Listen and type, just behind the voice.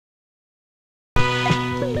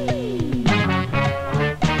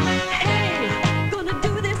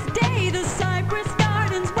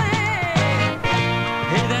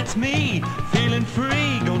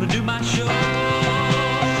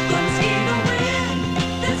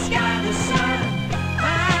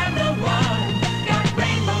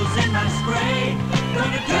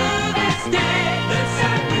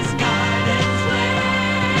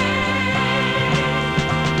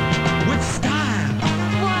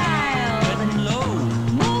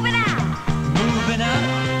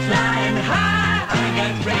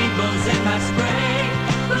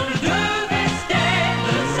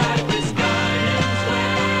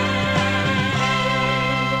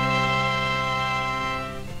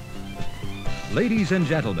Ladies and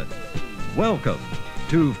gentlemen, welcome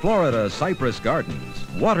to Florida Cypress Gardens,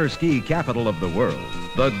 water ski capital of the world,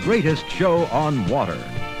 the greatest show on water.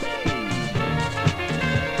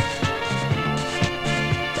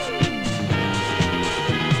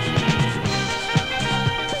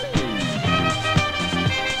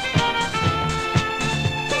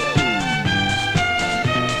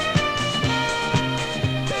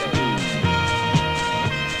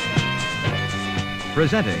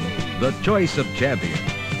 Presenting the choice of champions,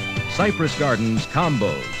 Cypress Gardens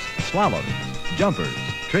combos, slaloms, jumpers,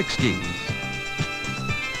 trick skis.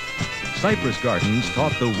 Cypress Gardens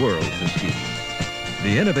taught the world to ski.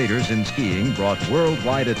 The innovators in skiing brought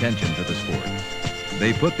worldwide attention to the sport.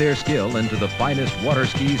 They put their skill into the finest water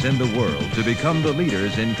skis in the world to become the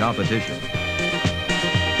leaders in competition.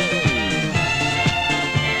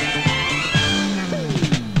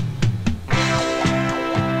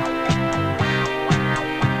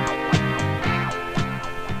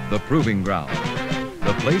 The Proving Ground,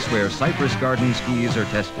 the place where Cypress Garden skis are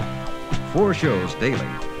tested. 4 shows daily,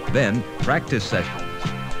 then practice sessions.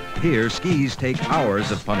 Here, skis take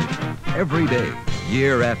hours of punishment, every day,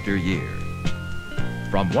 year after year.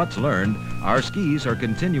 From what's learned, our skis are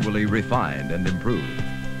continually refined and improved,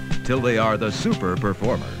 till they are the super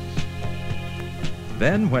performers.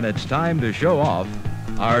 Then, when it's time to show off,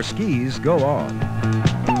 our skis go on.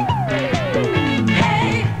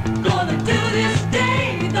 Hey, gonna do this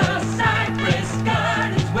day the Cypress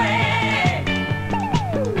Gardens way.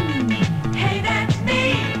 Hey, that's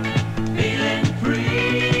me, feeling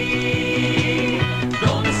free.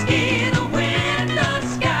 Gonna ski in the wind, the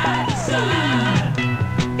sky, the sun.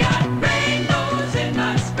 Got rainbows in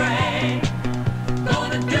my spray.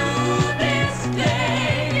 Gonna do this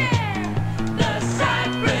day the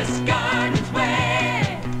Cypress Gardens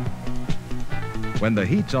way. When the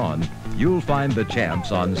heat's on, you'll find the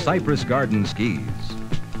champs on Cypress Garden skis.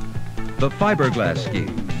 The fiberglass ski,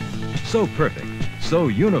 so perfect, so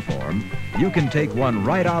uniform, you can take one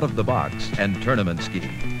right out of the box and tournament ski.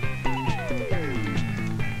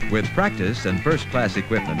 With practice and first-class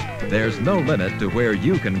equipment, there's no limit to where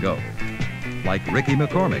you can go. Like Ricky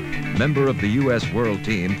McCormick, member of the U.S. World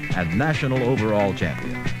Team and national overall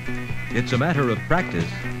champion. It's a matter of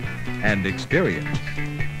practice and experience.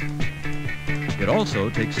 It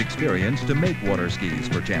also takes experience to make water skis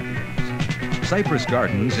for champions. Cypress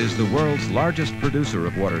Gardens is the world's largest producer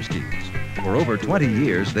of water skis. For over 20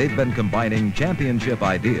 years, they've been combining championship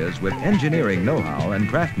ideas with engineering know-how and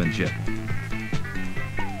craftsmanship.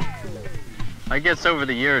 I guess over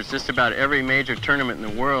the years, just about every major tournament in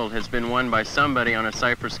the world has been won by somebody on a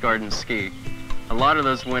Cypress Gardens ski. A lot of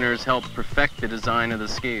those winners helped perfect the design of the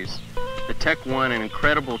skis. The Tech 1, an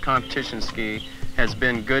incredible competition ski, has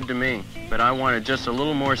been good to me, but I wanted just a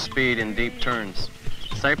little more speed in deep turns.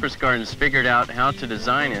 Cypress Gardens figured out how to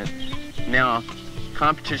design it. Now,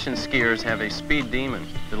 competition skiers have a speed demon,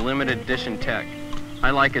 the limited edition Tech.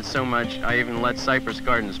 I like it so much, I even let Cypress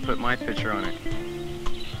Gardens put my picture on it.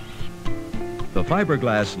 The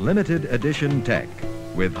fiberglass limited edition Tech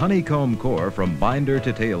with honeycomb core from binder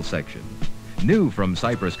to tail section. New from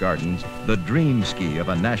Cypress Gardens, the dream ski of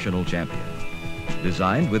a national champion.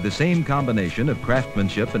 Designed with the same combination of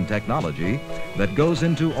craftsmanship and technology that goes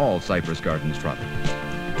into all Cypress Gardens products.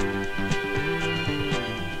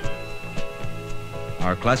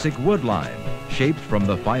 Our classic wood line, shaped from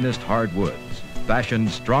the finest hardwoods,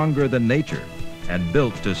 fashioned stronger than nature, and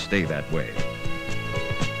built to stay that way.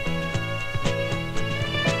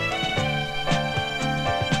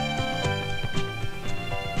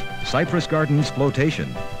 Cypress Gardens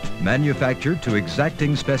flotation, manufactured to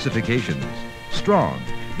exacting specifications. Strong,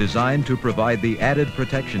 designed to provide the added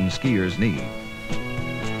protection skiers need.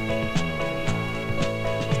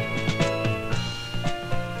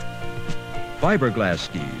 Fiberglass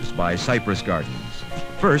skis by Cypress Gardens.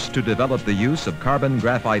 First to develop the use of carbon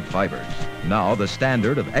graphite fibers, now the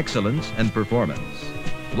standard of excellence and performance.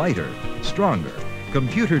 Lighter, stronger,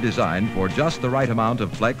 computer designed for just the right amount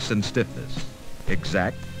of flex and stiffness.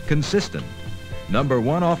 Exact, consistent. Number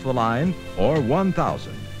 1 off the line or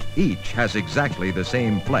 1,000. Each has exactly the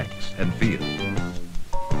same flex and feel.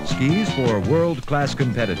 Skis for world-class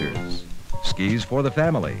competitors. Skis for the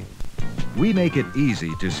family. We make it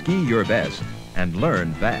easy to ski your best and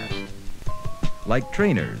learn fast. Like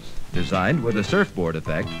trainers, designed with a surfboard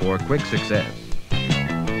effect for quick success.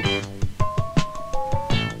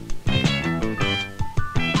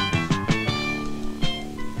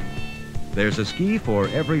 There's a ski for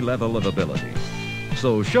every level of ability.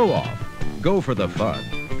 So show off. Go for the fun,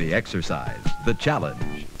 the exercise, the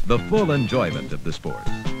challenge, the full enjoyment of the sport.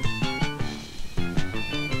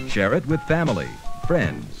 Share it with family,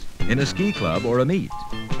 friends, in a ski club or a meet.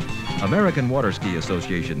 American Water Ski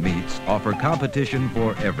Association meets offer competition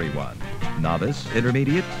for everyone. Novice,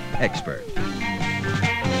 intermediate, expert.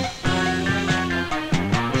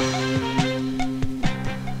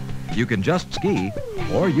 You can just ski,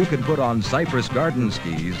 or you can put on Cypress Gardens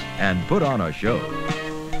skis and put on a show.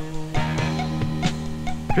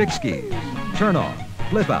 Trick skis, turn on,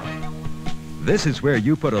 flip out. This is where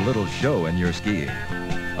you put a little show in your skiing.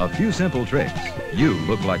 A few simple tricks, you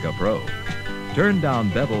look like a pro. Turn down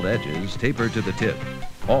beveled edges, taper to the tip,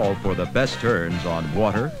 all for the best turns on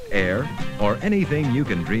water, air, or anything you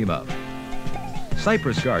can dream of.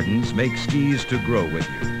 Cypress Gardens make skis to grow with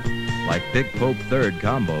you, like Big Pope Third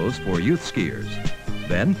combos for youth skiers.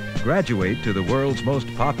 Then graduate to the world's most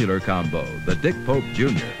popular combo, the Dick Pope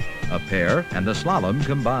Jr., a pair and a slalom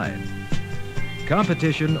combined.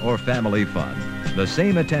 Competition or family fun, the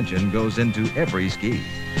same attention goes into every ski.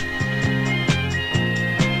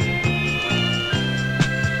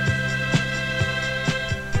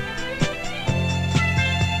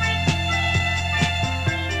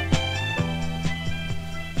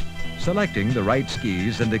 Selecting the right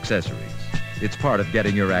skis and accessories. It's part of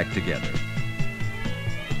getting your act together.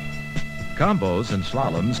 Combos and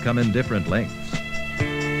slaloms come in different lengths.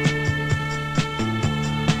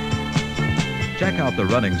 Check out the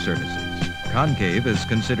running surfaces. Concave is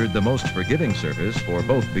considered the most forgiving surface for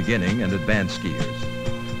both beginning and advanced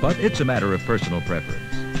skiers. But it's a matter of personal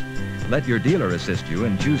preference. Let your dealer assist you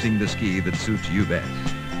in choosing the ski that suits you best.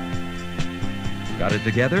 Got it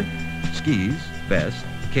together? Skis, vest,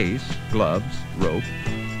 case, gloves, rope.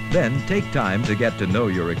 Then take time to get to know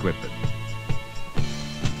your equipment.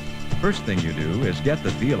 First thing you do is get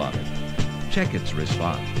the feel of it. Check its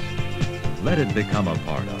response. Let it become a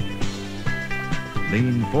part of you.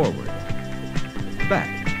 Lean forward,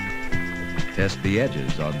 back. Test the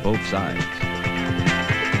edges on both sides.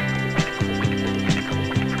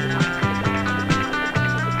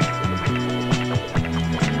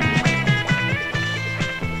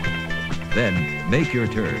 Then make your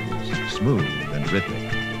turns smooth and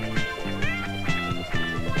rhythmic.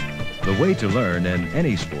 The way to learn in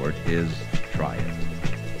any sport is try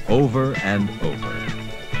it, over and over.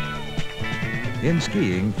 In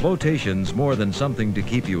skiing, flotation's more than something to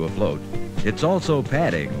keep you afloat. It's also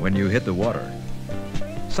padding when you hit the water.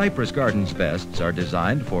 Cypress Gardens vests are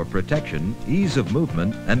designed for protection, ease of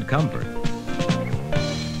movement, and comfort.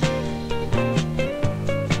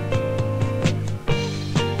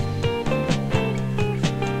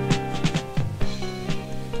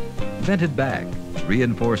 Vented back,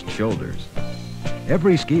 reinforced shoulders.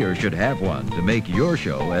 Every skier should have one to make your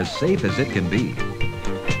show as safe as it can be.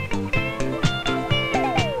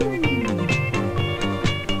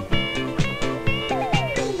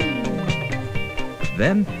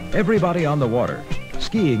 Then, everybody on the water,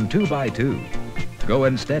 skiing 2 by 2.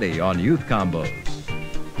 Going steady on youth combos.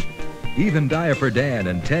 Even Diaper Dan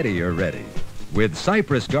and Teddy are ready with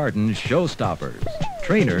Cypress Gardens showstoppers,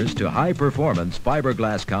 trainers to high-performance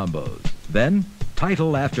fiberglass combos. Then,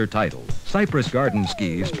 title after title. Cypress Garden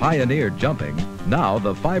skis pioneered jumping. Now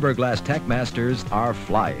the fiberglass tech masters are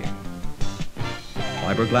flying.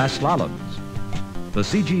 Fiberglass slaloms. The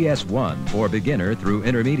CGS-1 for beginner through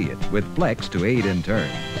intermediate with flex to aid in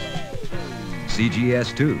turns.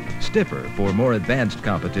 CGS-2, stiffer for more advanced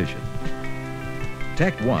competition.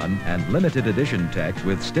 Tech 1 and limited edition Tech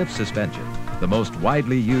with stiff suspension, the most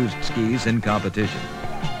widely used skis in competition.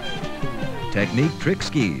 Technique trick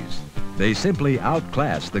skis. They simply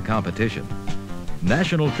outclass the competition.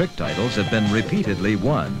 National trick titles have been repeatedly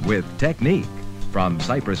won with Technique from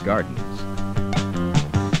Cypress Gardens.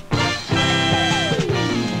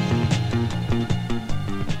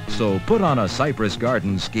 So put on a Cypress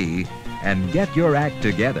Gardens ski and get your act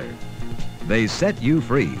together. They set you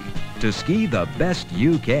free to ski the best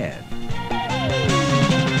you can.